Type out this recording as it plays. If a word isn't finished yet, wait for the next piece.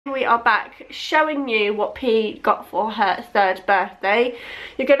We are back showing you what P got for her 3rd birthday.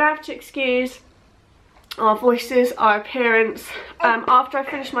 You're going to have to excuse our voices, our appearance. After I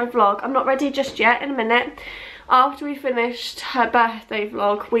finish my vlog, I'm not ready just yet, in a minute. After we finished her birthday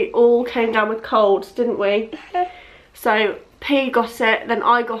vlog, we all came down with colds, didn't we? So P got it, then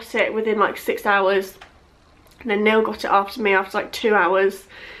I got it within like 6 hours. And then Neil got it after me after like 2 hours.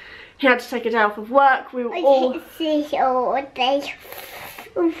 He had to take a day off of work. We were all...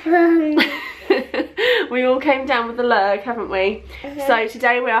 we all came down with the lurg, haven't we? So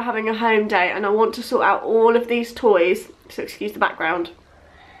today we are having a home day and I want to sort out all of these toys, so excuse the background,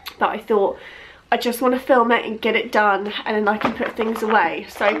 but I thought I just want to film it and get it done and then I can put things away.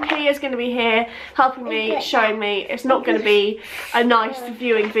 So P is going to be here helping me, showing me. It's not going to be a nice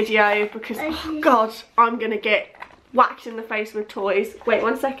viewing video because, oh God, I'm going to get whacked in the face with toys. Wait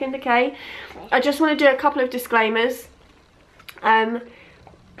 1 second, okay? I just want to do a couple of disclaimers.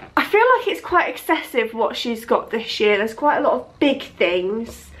 I feel like it's quite excessive what she's got this year. There's quite a lot of big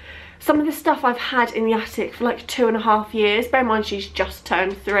things. Some of the stuff I've had in the attic for like 2.5 years. Bear in mind she's just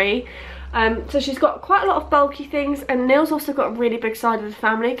turned 3. So she's got quite a lot of bulky things, and Neil's also got a really big side of the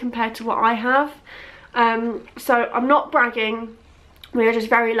family compared to what I have. So I'm not bragging. We are just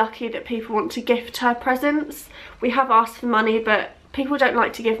very lucky that people want to gift her presents. We have asked for money, but people don't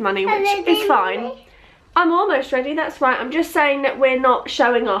like to give money, which is fine. I'm almost ready, that's right. I'm just saying that we're not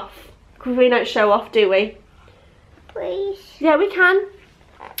showing off. Because we don't show off, do we? Please. Yeah, we can.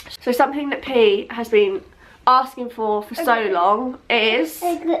 So something that P has been asking for so long is...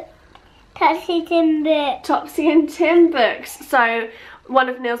 Topsy and Tim books. Topsy and Tim books. So one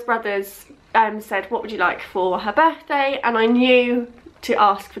of Neil's brothers said, what would you like for her birthday? And I knew to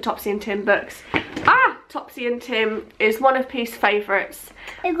ask for Topsy and Tim books. Topsy and Tim is one of P's favourites.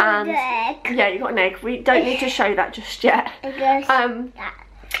 I got an egg. Yeah, you got an egg. We don't need to show that just yet. It goes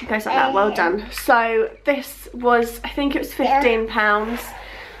like that. Well done. So this was, I think it was £15.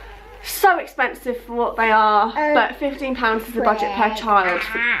 So expensive for what they are, but £15 is the budget per child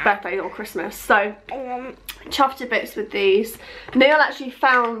for birthday or Christmas. So chuffed to bits with these. Neil actually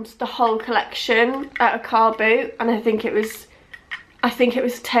found the whole collection at a car boot, and I think it was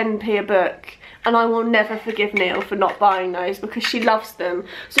 10p a book. And I will never forgive Neil for not buying those because she loves them.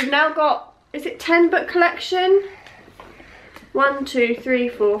 So we've now got, is it 10 book collection? 1, 2, 3,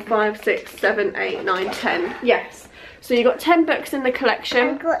 4, 5, 6, 7, 8, 9, 10. Yes. So you've got 10 books in the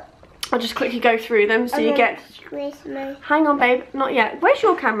collection. I'll just quickly go through them. So you get... Hang on, babe. Not yet. Where's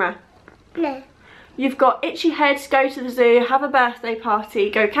your camera? No. You've got itchy heads, go to the zoo, have a birthday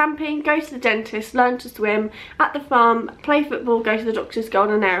party, go camping, go to the dentist, learn to swim, at the farm, play football, go to the doctors, go on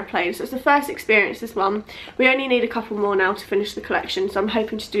an aeroplane. So it's the first experience, this one. We only need a couple more now to finish the collection, so I'm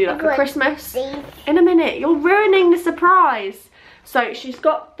hoping to do that for Christmas. In a minute, you're ruining the surprise. So she's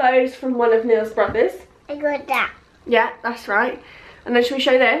got those from one of Neil's brothers. I got that. Yeah, that's right. And then should we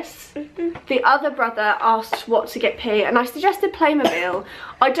show this? The other brother asked what to get P, and I suggested Playmobil.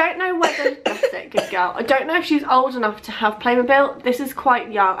 I don't know whether, that's it, good girl. I don't know if she's old enough to have Playmobil. This is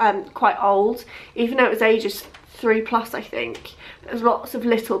quite young, quite old, even though it was ages 3+, I think. There's lots of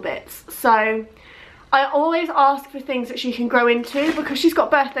little bits. So I always ask for things that she can grow into, because she's got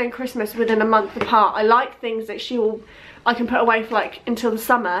birthday and Christmas within a month apart. I like things that I can put away for like until the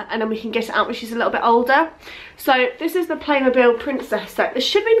summer, and then we can get it out when she's a little bit older. So this is the Playmobil Princess set. This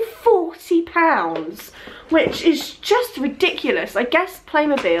should have been £40, which is just ridiculous. I guess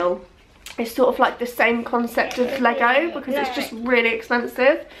Playmobil is sort of like the same concept of Lego, because it's just really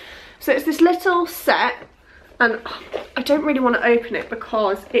expensive. So it's this little set, and I don't really want to open it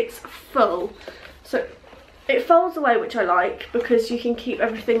because it's full. So it folds away, which I like, because you can keep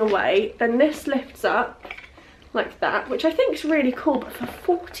everything away. Then this lifts up like that, which I think is really cool, but for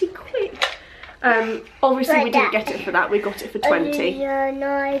 40 quid. Obviously we didn't get it for that, we got it for 20.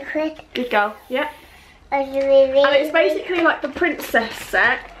 Good girl, yeah. And it's basically like the princess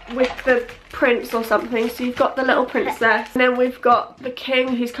set with the prince or something. So you've got the little princess, and then we've got the king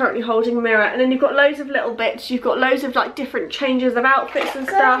who's currently holding a mirror, and then you've got loads of little bits. You've got loads of like different changes of outfits and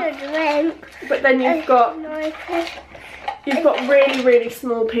stuff. But then you've got really, really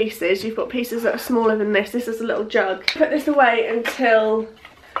small pieces. You've got pieces that are smaller than this. This is a little jug. Put this away until,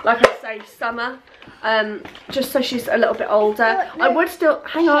 like I say, summer. Just so she's a little bit older. I would still,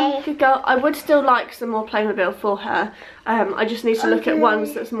 hang on, good girl, I would still like some more Playmobil for her. I just need to look at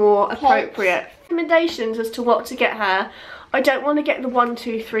ones that's more appropriate. Recommendations as to what to get her. I don't want to get the 1,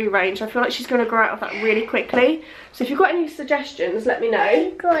 2, 3 range. I feel like she's going to grow out of that really quickly. So if you've got any suggestions, let me know.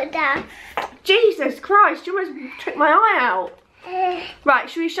 I got that. Jesus Christ, you almost took my eye out. Right,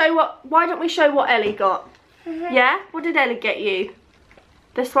 should we show why don't we show what Ellie got? Yeah? What did Ellie get you?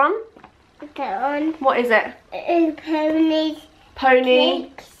 This one? That one. What is it?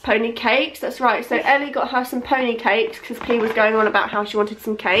 Pony cakes, that's right. So Ellie got her some pony cakes because P was going on about how she wanted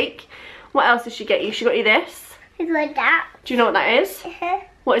some cake. What else did she get you? She got you this. I got that. Do you know what that is?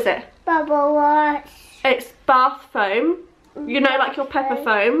 What is it? Bubble wash. It's bath foam. You know, like your pepper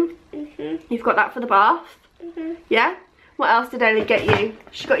foam. You've got that for the bath. Yeah? What else did Ellie get you?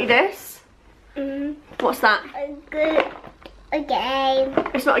 She got you this. What's that? A game.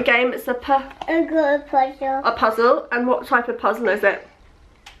 It's not a game, it's a puzzle. A puzzle. And what type of puzzle is it?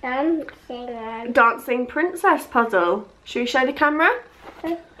 Dancing princess puzzle. Should we show the camera?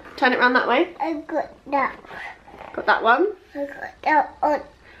 Turn it around that way. I got that. Got that one. I got that one.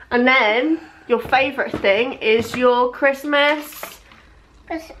 And then your favourite thing is your Christmas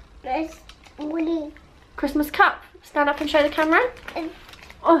cup. Stand up and show the camera.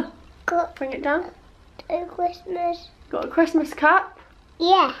 Oh, bring it down. Got a Christmas cup.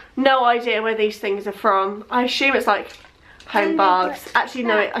 Yeah. No idea where these things are from. I assume it's like Home Bargains. Actually,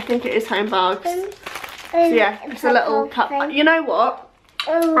 no, I think it is Home Bargains. So yeah, it's a little cup. You know what?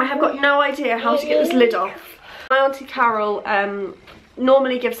 I have got no idea how to get this lid off. My Auntie Carol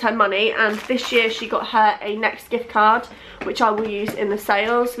normally gives her money, and this year she got her a Next gift card, which I will use in the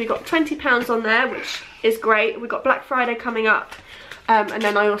sales. We got £20 on there, which is great. We've got Black Friday coming up, and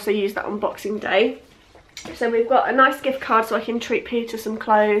then I also use that on Boxing Day. So we've got a nice gift card so I can treat P to some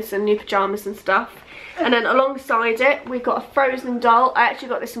clothes and new pyjamas and stuff. And then alongside it, we've got a Frozen doll. I actually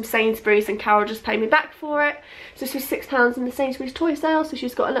got this from Sainsbury's and Carol just paid me back for it. So this was £6 in the Sainsbury's toy sale. So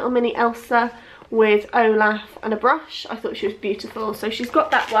she's got a little mini Elsa with Olaf and a brush. I thought she was beautiful. So she's got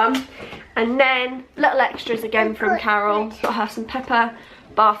that one. And then little extras again from Carol. Got her some Pepper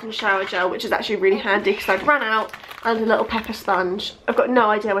bath and shower gel, which is actually really handy because I'd run out, and a little pepper sponge. I've got no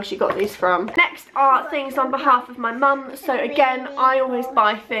idea where she got these from. Next are things on behalf of my mum. So again, I always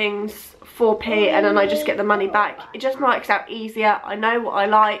buy things for P and then I just get the money back. It just works out easier. I know what I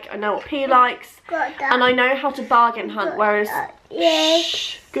like, I know what P likes, and I know how to bargain hunt, whereas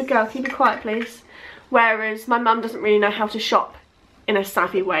shh, good girl, keep it quiet please. Whereas my mum doesn't really know how to shop in a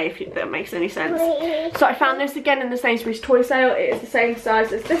savvy way, if that makes any sense. So I found this again in the Sainsbury's toy sale. It is the same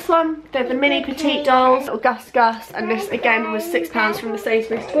size as this one. They're the mini petite dolls, little Gus, and this again was £6 from the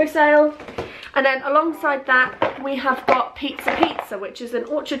Sainsbury's toy sale. And then alongside that we have got Pizza, which is an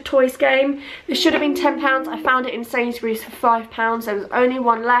Orchard Toys game. This should have been £10. I found it in Sainsbury's for £5. There was only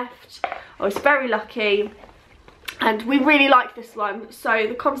one left. I was very lucky. And we really like this one. So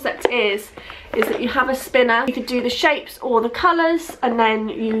the concept is that you have a spinner. You could do the shapes or the colours, and then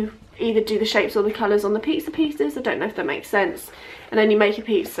you either do the shapes or the colours on the pizza pieces. I don't know if that makes sense. And then you make a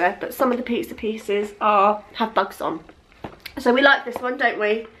pizza, but some of the pizza pieces have bugs on. So we like this one, don't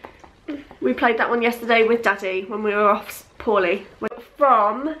we? We played that one yesterday with Daddy when we were off poorly.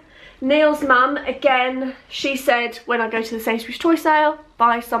 From Neil's mum, again, she said when I go to the Sainsbury's toy sale,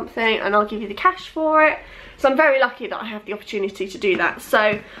 buy something and I'll give you the cash for it. So I'm very lucky that I have the opportunity to do that.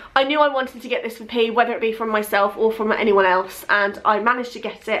 So I knew I wanted to get this for P, whether it be from myself or from anyone else, and I managed to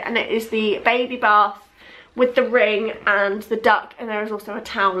get it, and it is the baby bath with the ring and the duck, and there is also a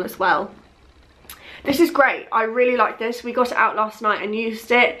towel as well. This is great. I really like this. We got it out last night and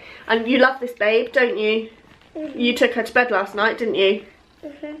used it, and you love this babe, don't you? You took her to bed last night, didn't you?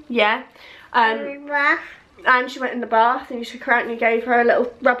 Yeah. And she went in the bath and you took her out and you gave her a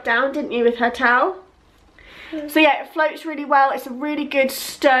little rub down, didn't you, with her towel? So yeah, it floats really well. It's a really good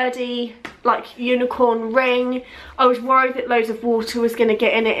sturdy like unicorn ring. I was worried that loads of water was going to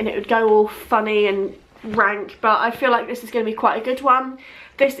get in it and it would go all funny and rank, but I feel like this is going to be quite a good one.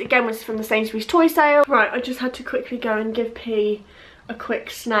 This again was from the Sainsbury's toy sale. Right, I just had to quickly go and give P a quick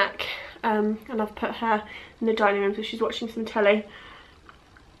snack, and I've put her in the dining room so she's watching some telly.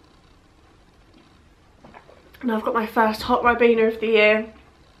 And I've got my first hot Ribena of the year.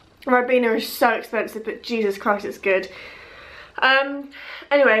 Ribena is so expensive, but Jesus Christ, it's good.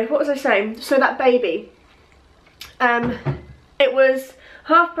 Anyway, what was I saying? So that baby, it was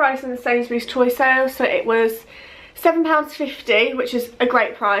half price in the Sainsbury's toy sale, so it was £7.50, which is a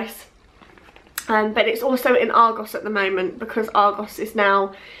great price. But it's also in Argos at the moment because Argos is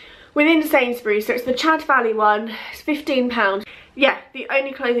now within Sainsbury's, so it's the Chad Valley one. It's £15. Yeah, the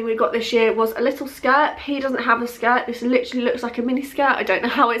only clothing we got this year was a little skirt. He doesn't have a skirt. This literally looks like a mini skirt. I don't know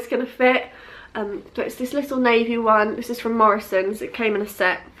how it's going to fit. But it's this little navy one. This is from Morrison's. It came in a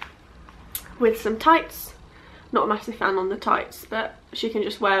set with some tights. Not a massive fan on the tights, but she can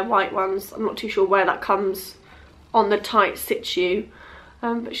just wear white ones. I'm not too sure where that comes on the tight situ.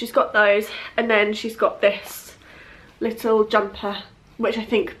 But she's got those. And then she's got this little jumper, which I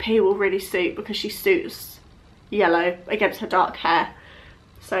think P will really suit because she suits yellow against her dark hair.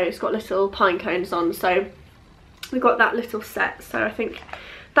 so it's got little pine cones on, so we got that little set. So I think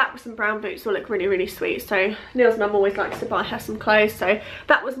that with some brown boots will look really, really sweet. So Neil's mum always likes to buy her some clothes, so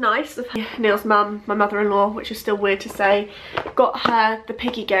that was nice. Neil's mum, my mother-in-law, which is still weird to say, got her the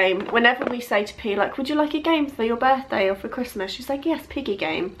piggy game. Whenever we say to P, like, would you like a game for your birthday or for Christmas, she's like, yes, piggy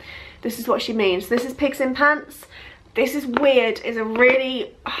game. This is what she means. This is Pigs in Pants. This is weird. It's a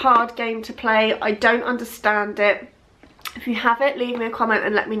really hard game to play. I don't understand it. If you have it, leave me a comment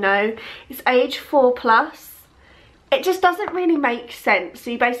and let me know. It's age 4+. It just doesn't really make sense.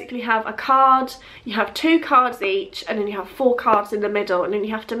 So you basically have a card, you have 2 cards each, and then you have 4 cards in the middle, and then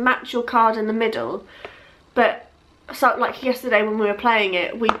you have to match your card in the middle. But so like yesterday when we were playing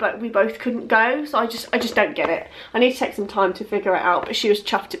it, we both couldn't go, so I just don't get it. I need to take some time to figure it out, but she was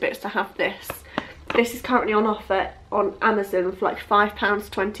chuffed to bits to have this. This is currently on offer on Amazon for like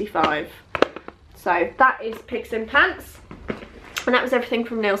 £5.25. So that is Pigs in Pants. And that was everything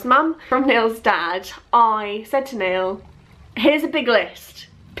from Neil's mum. From Neil's dad, I said to Neil, here's a big list.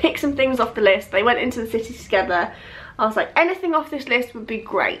 Pick some things off the list. They went into the city together. I was like, anything off this list would be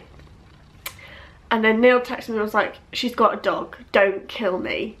great. And then Neil texted me and was like, she's got a dog. Don't kill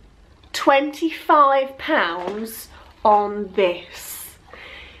me. £25 on this.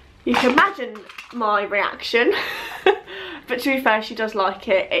 You can imagine my reaction. But to be fair, she does like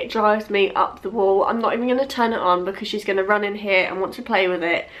it. It drives me up the wall. I'm not even going to turn it on because she's going to run in here and want to play with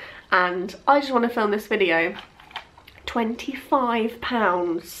it. And I just want to film this video.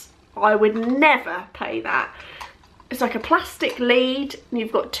 £25. I would never pay that. It's like a plastic lead. And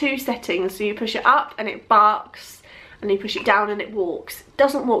you've got 2 settings. So you push it up and it barks. And you push it down and it walks. It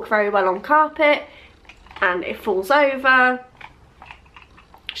doesn't walk very well on carpet. And it falls over.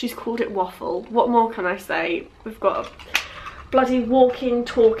 She's called it Waffle. What more can I say? We've got a bloody walking,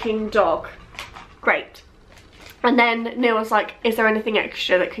 talking dog. Great. And then Neil was like, is there anything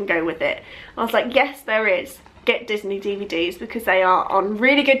extra that can go with it? I was like, yes, there is. Get Disney DVDs because they are on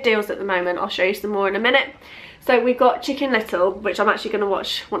really good deals at the moment. I'll show you some more in a minute. So we've got Chicken Little, which I'm actually going to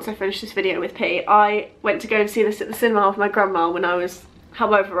watch once I finish this video with P. I went to go and see this at the cinema with my grandma when I was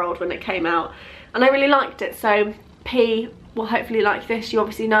however old when it came out. And I really liked it. So P will hopefully like this. You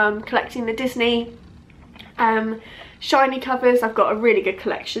obviously know I'm collecting the Disney shiny covers. I've got a really good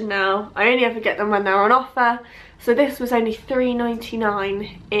collection now. I only ever get them when they're on offer. So this was only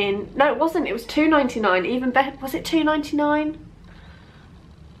 $3.99 in, no it wasn't, it was $2.99, even better, was it $2.99?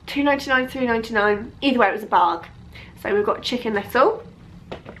 $2.99, $3.99, either way it was a bargain. So we've got Chicken Little.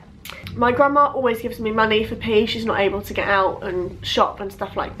 My grandma always gives me money for P. She's not able to get out and shop and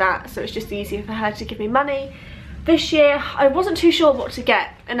stuff like that, so it's just easier for her to give me money. This year I wasn't too sure what to get,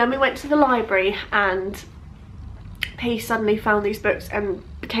 and then we went to the library and P suddenly found these books and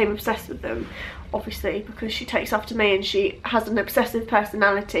became obsessed with them, obviously because she takes after me and she has an obsessive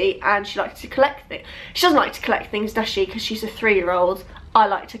personality and she likes to collect things. She doesn't like to collect things, does she, because she's a 3-year-old. I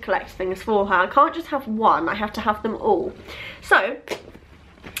like to collect things for her. I can't just have one, I have to have them all. So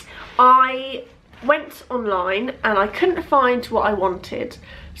I went online and I couldn't find what I wanted.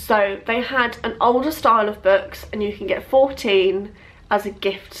 So they had an older style of books and you can get 14 as a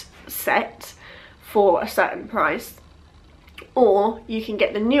gift set for a certain price. Or you can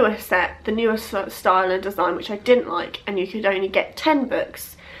get the newer set, the newer style and design, which I didn't like, and you could only get 10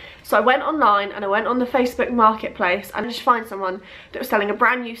 books. So I went online and I went on the Facebook marketplace and I just find someone that was selling a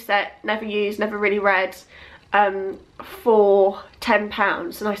brand new set, never used, never really read, for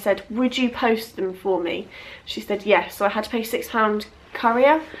 £10. And I said, would you post them for me? She said yes. So I had to pay £6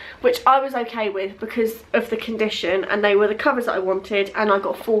 courier, which I was okay with because of the condition, and they were the covers that I wanted, and I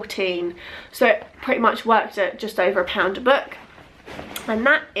got 14. So it pretty much worked at just over £1 a book. And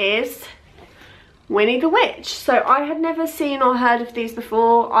that is Winnie the Witch. So I had never seen or heard of these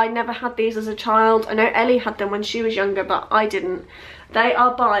before. I never had these as a child. I know Ellie had them when she was younger, but I didn't. They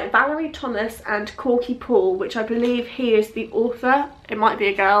are by Valerie Thomas and Corky Paul, which I believe he is the author. It might be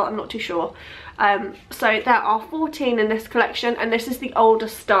a girl, I'm not too sure. So there are 14 in this collection, and this is the older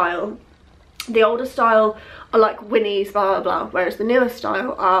style. The older style are like Winnie's blah blah blah, whereas the newer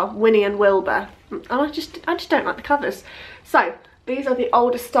style are Winnie and Wilbur. And I just don't like the covers. So these are the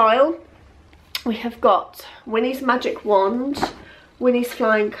older style. We have got Winnie's Magic Wand, Winnie's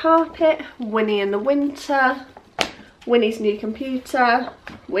Flying Carpet, Winnie in the Winter, Winnie's New Computer,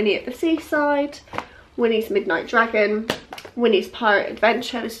 Winnie at the Seaside, Winnie's Midnight Dragon, Winnie's Pirate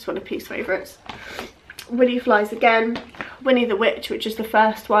Adventure, this is one of Pete's favourites, Winnie Flies Again, Winnie the Witch, which is the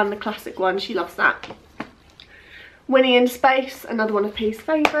first one, the classic one, she loves that, Winnie in Space, another one of Pete's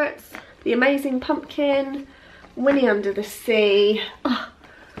favourites, The Amazing Pumpkin, Winnie Under the Sea,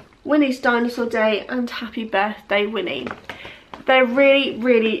 Winnie's Dinosaur Day, and Happy Birthday Winnie. They're really,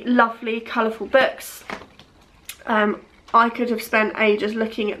 really lovely, colourful books. I could have spent ages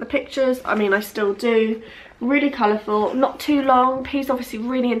looking at the pictures. I mean, I still do. Really colourful, not too long. P's obviously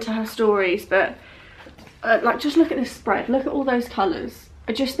really into her stories, but like, just look at this spread. Look at all those colours.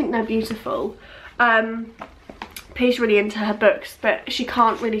 I just think they're beautiful. P's really into her books, but she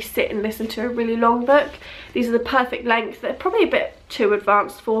can't really sit and listen to a really long book. These are the perfect length. They're probably a bit too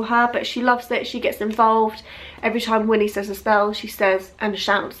advanced for her, but she loves it. She gets involved. Every time Winnie says a spell, she says and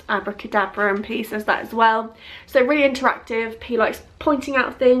shouts abracadabra, and P says that as well. So really interactive. P likes pointing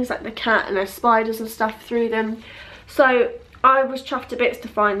out things like the cat and her spiders and stuff through them. So I was chuffed to bits to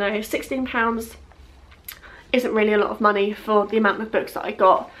find those. £16 isn't really a lot of money for the amount of books that I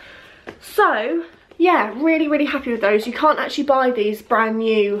got. So yeah, really, really happy with those. You can't actually buy these brand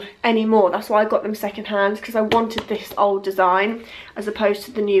new anymore. That's why I got them second hand, because I wanted this old design as opposed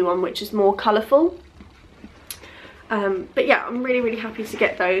to the new one, which is more colourful. But yeah, I'm really, really happy to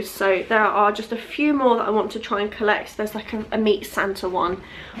get those. So there are just a few more that I want to try and collect. There's like a Meet Santa one,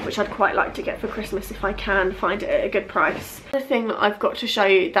 which I'd quite like to get for Christmas if I can find it at a good price. The thing that I've got to show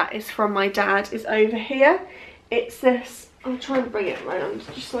you that is from my dad is over here. It's this, I'll try and bring it around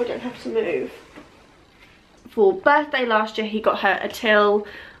just so I don't have to move. For birthday last year, he got her a till,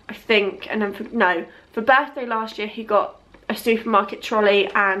 I think, and then for birthday last year, he got a supermarket trolley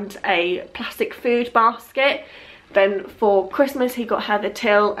and a plastic food basket. Then for Christmas, he got her the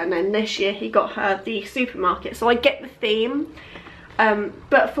till, and then this year, he got her the supermarket. So I get the theme,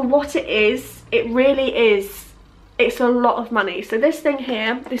 but for what it really is, it's a lot of money. So this thing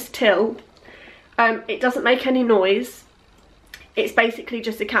here, this till, it doesn't make any noise. It's basically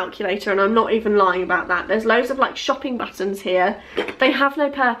just a calculator, and I'm not even lying about that. There's loads of like shopping buttons here. They have no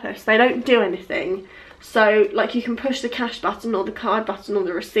purpose. They don't do anything. So like, you can push the cash button or the card button or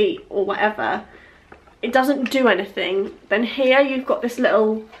the receipt or whatever. It doesn't do anything. Then here you've got this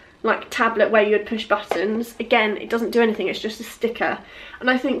little like tablet where you would push buttons. Again, it doesn't do anything. It's just a sticker. And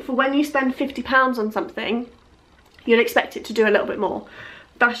I think for when you spend £50 on something, you'd expect it to do a little bit more.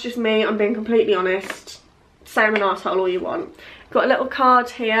 That's just me. I'm being completely honest. Say I'm an arsehole all you want. Got a little card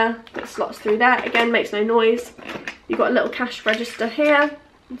here that slots through there. Again, makes no noise. You've got a little cash register here,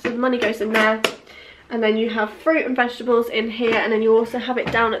 so the money goes in there. And then you have fruit and vegetables in here, and then you also have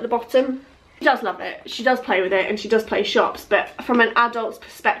it down at the bottom. She does love it. She does play with it, and she does play shops. But from an adult's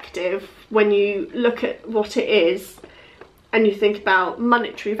perspective, when you look at what it is and you think about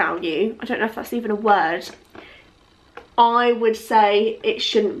monetary value, I don't know if that's even a word, I would say it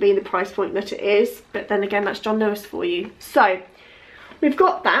shouldn't be the price point that it is. But then again, that's John Lewis for you. So we've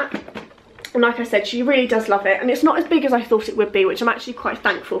got that, and like I said, she really does love it, and it's not as big as I thought it would be, which I'm actually quite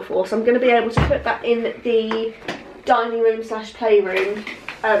thankful for. So I'm going to be able to put that in the dining room / playroom,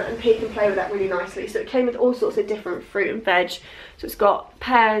 and P can play with that really nicely. So it came with all sorts of different fruit and veg. So it's got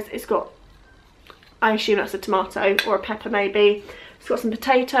pears, it's got, I assume that's a tomato or a pepper maybe. It's got some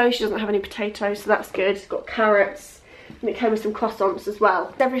potatoes. She doesn't have any potatoes, so that's good. It's got carrots, and it came with some croissants as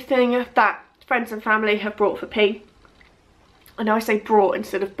well. Everything that friends and family have brought for P. I know I say brought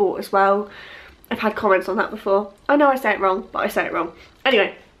instead of bought as well. I've had comments on that before. I know I say it wrong, but I say it wrong.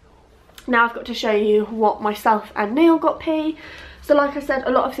 Anyway, now I've got to show you what myself and Neil got P. So like I said,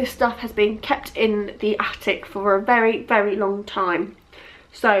 a lot of this stuff has been kept in the attic for a very, very long time.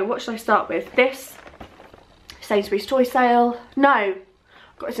 So what should I start with? This, Sainsbury's toy sale. No,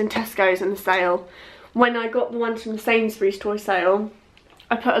 got this in Tesco's in the sale. When I got the ones from the Sainsbury's toy sale,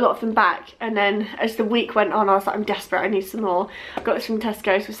 I put a lot of them back, and then as the week went on, I was like, I'm desperate, I need some more. I got this from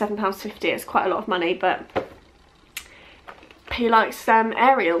Tesco's for £7.50. It's quite a lot of money, but P likes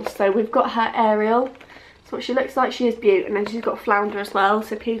Ariel, so we've got her Ariel. That's what she looks like. She is beaut, and then she's got Flounder as well,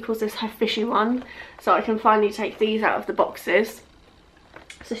 so P calls this her fishy one, so I can finally take these out of the boxes.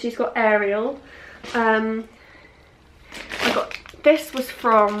 So she's got Ariel. This was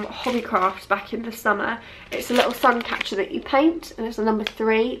from Hobbycraft back in the summer. It's a little sun catcher that you paint, and it's a number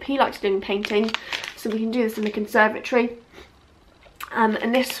 3. P likes doing painting, so we can do this in the conservatory.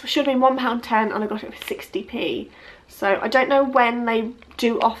 And this should have been £1.10, and I got it for 60p. So I don't know when they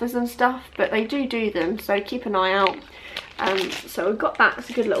do offers and stuff, but they do them, so keep an eye out. So we've got that.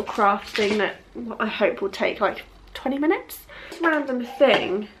 It's a good little craft thing that I hope will take like 20 minutes. Random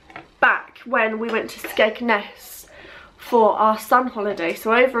thing, back when we went to Skegness for our sun holiday,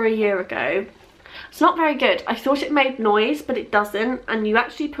 so over a year ago. It's not very good. I thought it made noise, but it doesn't, and you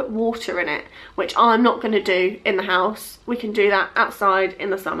actually put water in it, which I'm not going to do in the house. We can do that outside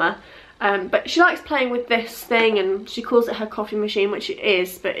in the summer. But she likes playing with this thing, and she calls it her coffee machine, which it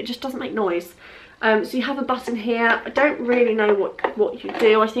is, but it just doesn't make noise. So you have a button here. I don't really know what you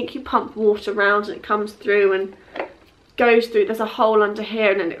do. I think you pump water around and it comes through and goes through, there's a hole under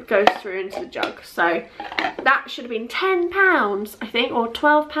here and then it goes through into the jug. So that should have been £10 I think, or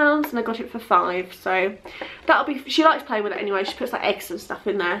 £12, and I got it for £5. So that'll be, she likes playing with it anyway. She puts like eggs and stuff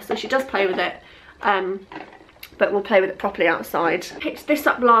in there, so she does play with it, but we'll play with it properly outside. I picked this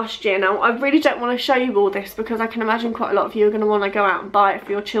up last year. Now I really don't want to show you all this because I can imagine quite a lot of you are going to want to go out and buy it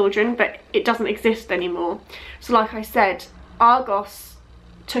for your children, but it doesn't exist anymore. So like I said, Argos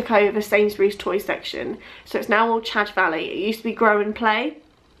took over Sainsbury's toy section, so it's now all Chad Valley. It used to be Grow and Play.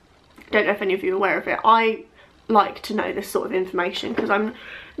 Don't know if any of you are aware of it. I like to know this sort of information because I'm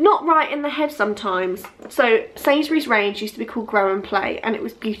not right in the head sometimes. So Sainsbury's range used to be called Grow and Play, and it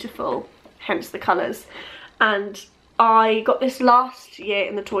was beautiful, hence the colours. And I got this last year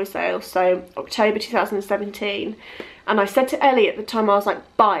in the toy sale, so October 2017, and I said to Ellie at the time, I was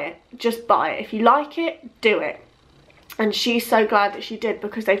like, buy it, just buy it. If you like it, do it. And she's so glad that she did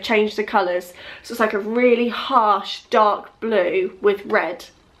because they've changed the colours. So it's like a really harsh dark blue with red.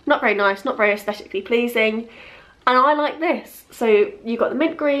 Not very nice, not very aesthetically pleasing. And I like this. So you've got the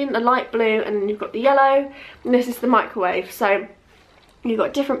mint green, the light blue, and then you've got the yellow. And this is the microwave. So you've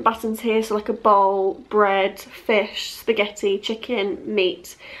got different buttons here. So like a bowl, bread, fish, spaghetti, chicken,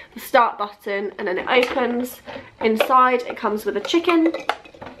 meat. The start button, and then it opens. Inside it comes with a chicken.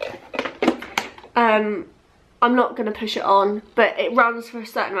 I'm not going to push it on, but it runs for a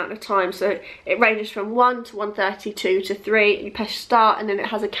certain amount of time, so it ranges from 1 to 1:30, 2 to 3. You push start and then it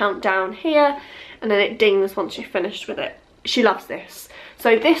has a countdown here, and then it dings once you're finished with it. She loves this.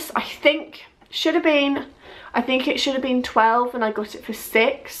 So this I think should have been, it should have been 12 and I got it for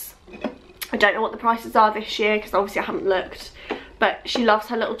 6. I don't know what the prices are this year because obviously I haven't looked, but she loves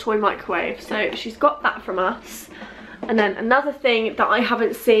her little toy microwave, so she's got that from us. And then another thing that I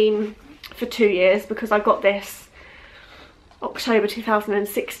haven't seen for 2 years because I got this October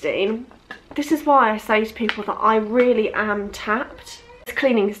 2016. This is why I say to people that I really am tapped. It's a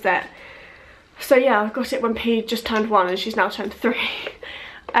cleaning set. So yeah, I got it when P just turned 1 and she's now turned 3.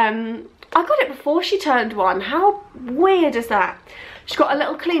 I got it before she turned 1. How weird is that? She's got a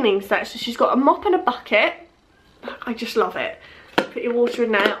little cleaning set, so she's got a mop and a bucket. I just love it. Put your water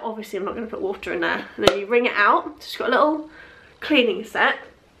in there. Obviously I'm not going to put water in there. And then you wring it out. So she's got a little cleaning set.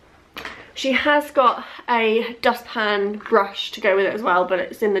 She has got a dustpan brush to go with it as well, but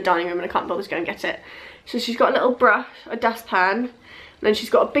it's in the dining room and I can't bother to go and get it. So she's got a little brush, a dustpan, and then she's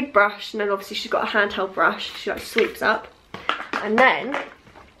got a big brush, and then obviously she's got a handheld brush she like sweeps up. And then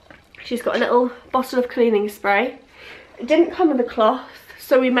she's got a little bottle of cleaning spray. It didn't come with a cloth,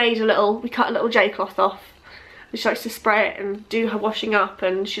 so we cut a little J cloth off. And she likes to spray it and do her washing up,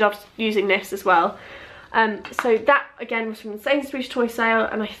 and she loves using this as well. So that again was from the Sainsbury's toy sale,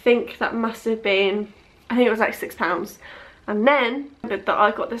 and I think that must have been, I think it was like £6. And then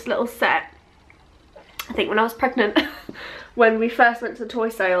I got this little set, I think when I was pregnant, when we first went to the toy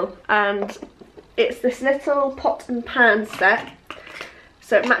sale, and it's this little pot and pan set.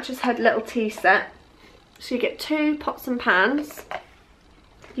 So it matches her little tea set. So you get 2 pots and pans,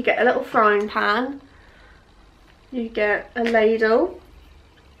 you get a little frying pan, you get a ladle,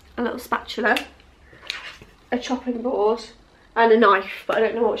 a little spatula, a chopping board, and a knife, but I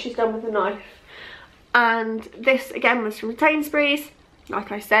don't know what she's done with the knife. And this again was from Sainsbury's,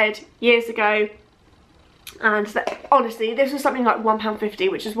 like I said, years ago. And honestly, this was something like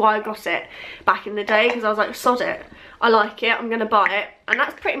 £1.50, which is why I got it back in the day, because I was like, sod it, I like it, I'm gonna buy it. And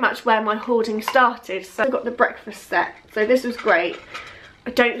that's pretty much where my hoarding started. So I got the breakfast set, so this was great.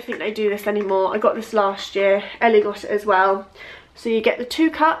 I don't think they do this anymore. I got this last year, Ellie got it as well. So you get the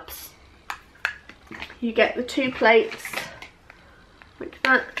 2 cups, you get the 2 plates, like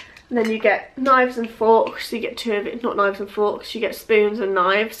that, and then you get knives and forks, so you get 2 of it, not knives and forks, you get spoons and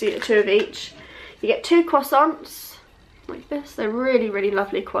knives, so you get 2 of each. You get 2 croissants, like this, they're really, really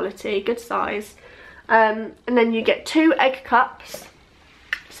lovely quality, good size. And then you get 2 egg cups.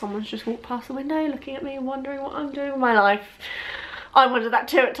 Someone's just walked past the window looking at me and wondering what I'm doing with my life. I wonder that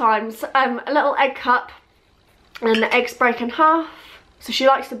too at times. A little egg cup, and the eggs break in half. So she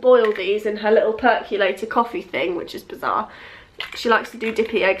likes to boil these in her little percolator coffee thing, which is bizarre. She likes to do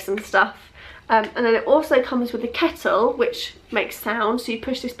dippy eggs and stuff. And then it also comes with a kettle, which makes sound. So you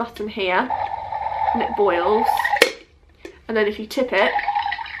push this button here, and it boils. And then if you tip it,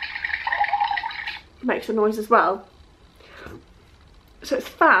 it makes a noise as well. So it's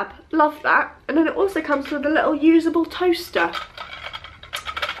fab, love that. And then it also comes with a little usable toaster.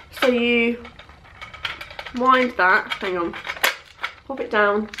 So you wind that, hang on, pop it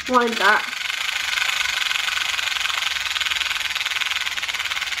down, wind that.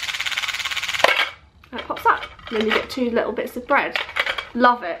 And it pops up. And then you get 2 little bits of bread.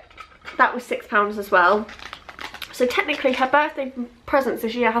 Love it. That was £6 as well. So So technically her birthday presents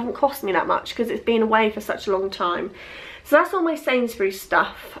this year haven't cost me that much because it's been away for such a long time. So that's all my Sainsbury's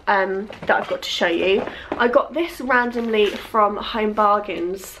stuff that I've got to show you. I got this randomly from Home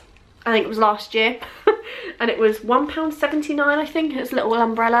Bargains. I think it was last year. And it was £1.79 I think. It's a little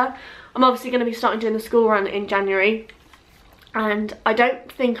umbrella. I'm obviously going to be starting doing the school run in January. And I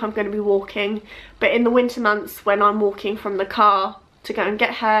don't think I'm going to be walking. But in the winter months when I'm walking from the car to go and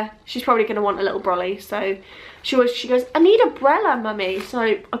get her, she's probably going to want a little brolly. So she goes, I need an umbrella, mummy. So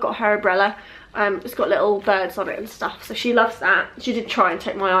I got her umbrella. It's got little birds on it and stuff, so she loves that. She did try and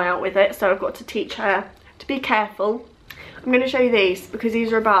take my eye out with it, so I've got to teach her to be careful. I'm going to show you these because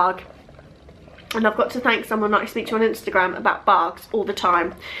these are a barg, and I've got to thank someone that I speak to on Instagram about bargs all the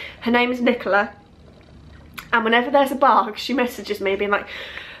time. Her name is Nicola, and whenever there's a barg she messages me being like,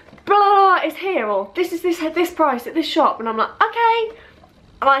 blah blah blah, it's here, or this is this price at this shop, and I'm like, okay.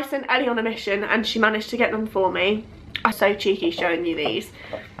 And I sent Ellie on a mission and she managed to get them for me. I'm so cheeky showing you these.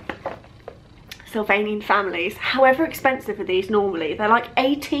 Sylvanian families. However expensive are these normally? They're like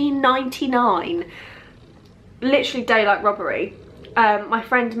 $18.99. Literally daylight robbery. My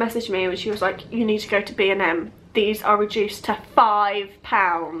friend messaged me and she was like, you need to go to B&M. These are reduced to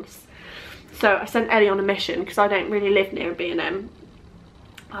 £5. So I sent Ellie on a mission because I don't really live near a B&M.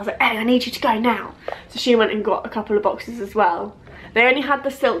 I was like, Ellie, I need you to go now. So she went and got a couple of boxes as well. They only had the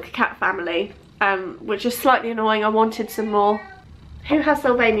silk cat family, which is slightly annoying. I wanted some more. Who has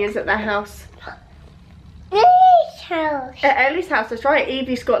Sylvanians at their house? Ellie's house. At Ellie's house, that's right.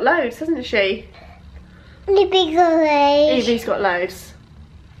 Evie's got loads, hasn't she? Evie's got loads.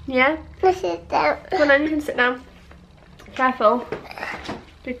 Yeah? Let's sit down. Come on, you can sit down. Careful.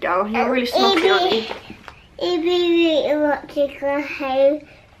 Good girl. You're really smoky, aren't you? Evie really wants to go home.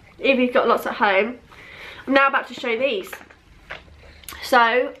 Evie's got lots at home. I'm now about to show these.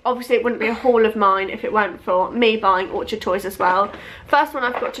 So, obviously it wouldn't be a haul of mine if it weren't for me buying Orchard toys as well. First one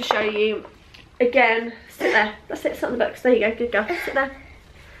I've got to show you. Again, sit there. That's it, sit on the books. There you go, good girl. Sit there.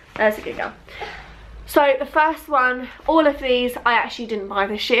 There's a good girl. So the first one, all of these I actually didn't buy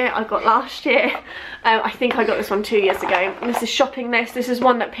this year. I got last year. I think I got this one 2 years ago. And this is Shopping List. This is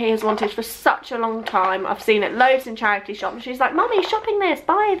one that P has wanted for such a long time. I've seen it loads in charity shops. She's like, Mummy, Shopping List,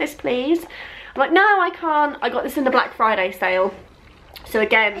 buy this please. I'm like, no, I can't. I got this in the Black Friday sale. So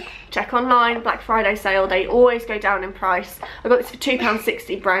again, check online, Black Friday sale. They always go down in price. I got this for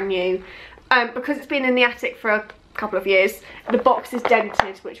 £2.60 brand new. Because it's been in the attic for a couple of years, the box is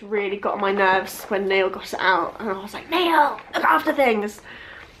dented, which really got on my nerves when Neil got it out, and I was like, Neil, look after things.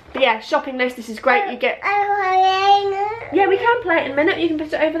 But yeah, Shopping List, this is great. You get, yeah, we can play it in a minute. You can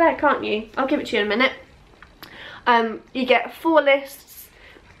put it over there, can't you? I'll give it to you in a minute. You get 4 lists,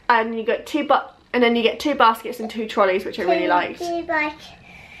 and you get and then you get 2 baskets and 2 trolleys, which I really liked.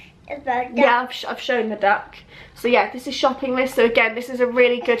 Yeah, I've shown the duck. So yeah, this is Shopping List. So again, this is a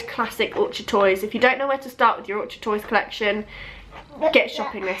really good classic Orchard Toys. If you don't know where to start with your Orchard Toys collection, get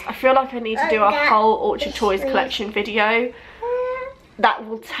Shopping List. I feel like I need to do a whole Orchard Toys collection video. That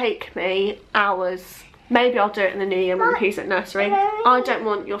will take me hours. Maybe I'll do it in the new year when P's at nursery. I don't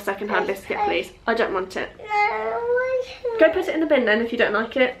want your second-hand biscuit, please. I don't want it. Go put it in the bin then if you don't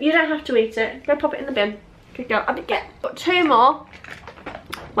like it. You don't have to eat it. Go pop it in the bin. Good girl. I'll get. Got 2 more.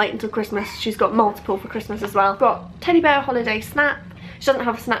 Wait until Christmas. She's got multiple for Christmas as well. Got Teddy Bear Holiday Snap. She doesn't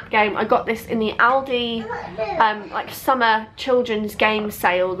have a snap game. I got this in the Aldi like summer children's game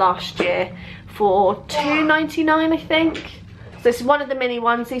sale last year for £2.99 I think. So this is one of the mini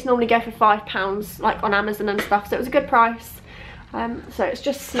ones. These normally go for £5 like on Amazon and stuff, so it was a good price. So it's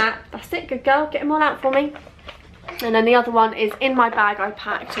just Snap. That's it, good girl. Get them all out for me. And then the other one is In My Bag I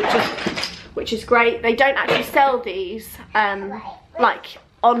Packed, which is great. They don't actually sell these like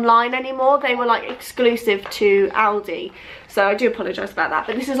online anymore. They were like exclusive to Aldi, so I do apologise about that,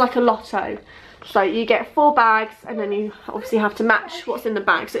 but this is like a lotto. So you get 4 bags and then you obviously have to match what's in the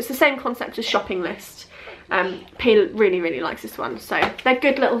bag. So it's the same concept as Shopping List. P really likes this one, so they're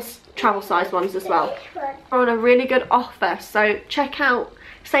good little travel size ones as well. We're on a really good offer, so check out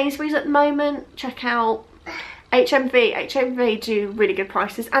Sainsbury's at the moment, check out HMV do really good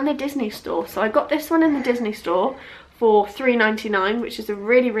prices, and the Disney store. So I got this one in the Disney store for £3.99, which is a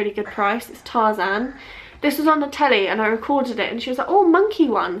really good price. It's Tarzan. This was on the telly and I recorded it and she was like, oh, monkey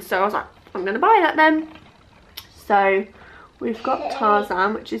one. So I was like, I'm gonna buy that then. So we've got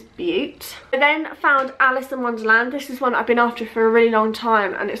Tarzan, which is beaut. I then found Alice in Wonderland. This is one I've been after for a really long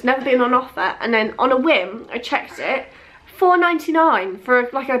time and it's never been on offer, and then on a whim I checked it, £4.99 for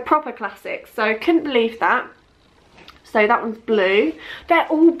like a proper classic, so I couldn't believe that. So that one's blue. They're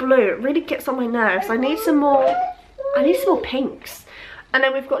all blue. It really gets on my nerves. I need some more pinks. And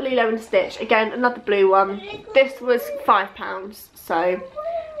then we've got Lilo and Stitch, again another blue one. This was £5, so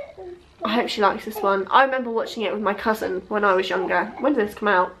I hope she likes this one. I remember watching it with my cousin when I was younger. When did this come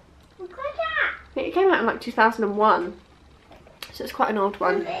out? It came out in like 2001, so it's quite an old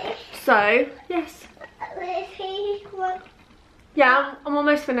one. So yes, yeah, I'm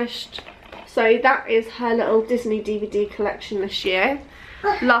almost finished. So that is her little Disney DVD collection this year.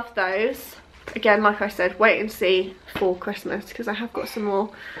 Love those. Again, like I said, wait and see for Christmas because I have got some more.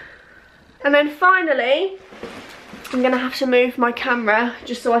 And then finally, I'm going to have to move my camera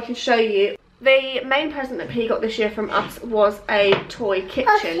just so I can show you. The main present that P got this year from us was a toy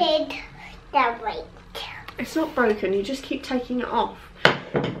kitchen. It's not broken, you just keep taking it off.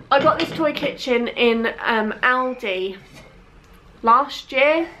 I got this toy kitchen in Aldi last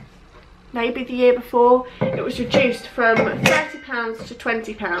year, maybe the year before. It was reduced from £30 to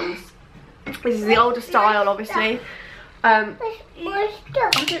 £20. This is the older style, obviously. I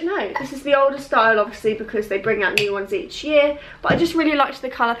don't know, this is the older style obviously because they bring out new ones each year, but I just really liked the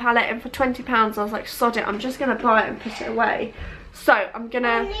colour palette, and for £20 I was like, sod it, I'm just going to buy it and put it away. So I'm going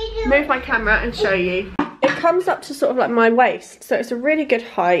to move my camera and show you. It comes up to sort of like my waist, so it's a really good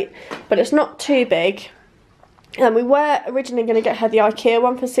height, but it's not too big. And we were originally going to get her the IKEA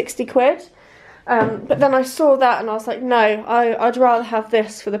one for 60 quid. But then I saw that and I was like, no, I'd rather have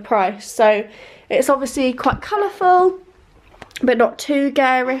this for the price. So it's obviously quite colourful, but not too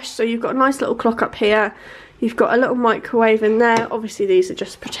garish. So you've got a nice little clock up here. You've got a little microwave in there. Obviously these are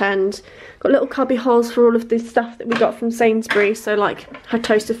just pretend. Got little cubby holes for all of the stuff that we got from Sainsbury's. So like her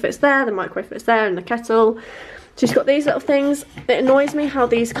toaster fits there, the microwave fits there, and the kettle. She's got these little things. It annoys me how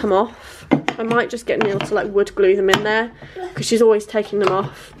these come off. I might just get Neil to like wood glue them in there because she's always taking them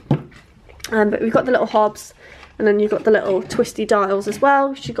off. But we've got the little hobs, and then you've got the little twisty dials as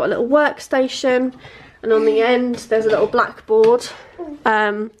well. She's got a little workstation, and on the end there's a little blackboard.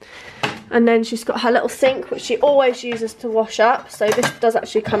 And then she's got her little sink, which she always uses to wash up. So this does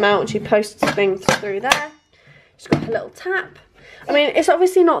actually come out and she posts things through there. She's got her little tap. I mean, it's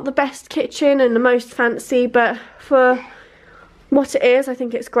obviously not the best kitchen and the most fancy, but for what it is, I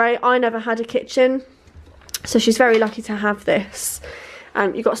think it's great. I never had a kitchen, so she's very lucky to have this.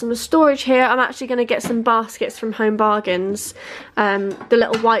 You've got some storage here. I'm actually going to get some baskets from Home Bargains, the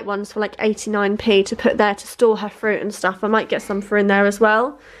little white ones for like 89p to put there to store her fruit and stuff. I might get some for in there as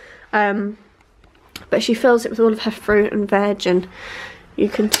well. But she fills it with all of her fruit and veg, and you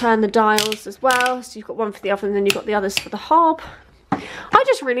can turn the dials as well. So you've got one for the oven and then you've got the others for the hob. I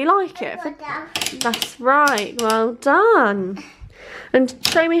just really like it. That's right, well done. And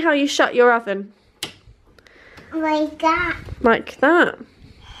show me how you shut your oven. Like that. Like that.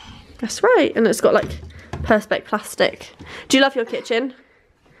 That's right. And it's got like perspex plastic. Do you love your kitchen?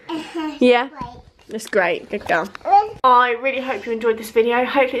 Yeah? It's great. Good girl. I really hope you enjoyed this video.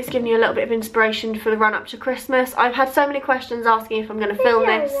 Hopefully it's given you a little bit of inspiration for the run up to Christmas. I've had so many questions asking if I'm going to film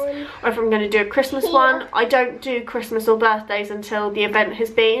this or if I'm going to do a Christmas one. I don't do Christmas or birthdays until the event has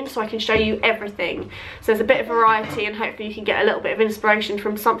been, so I can show you everything. So there's a bit of variety, and hopefully you can get a little bit of inspiration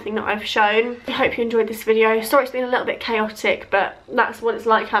from something that I've shown. I hope you enjoyed this video. Sorry it's been a little bit chaotic, but that's what it's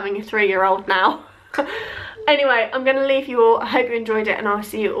like having a 3-year-old now. Anyway, I'm going to leave you all. I hope you enjoyed it, and I'll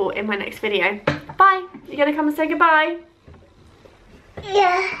see you all in my next video. Bye. You going to come and say goodbye?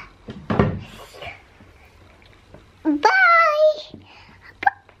 Yeah. Bye.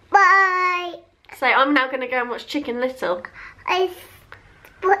 Bye. So I'm now going to go and watch Chicken Little. I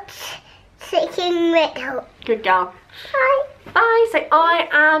watch Chicken Little. Good girl. Bye. Bye. Say I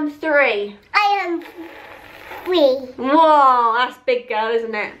am 3. I am 3. Whoa, that's big girl,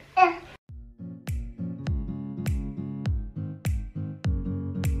 isn't it?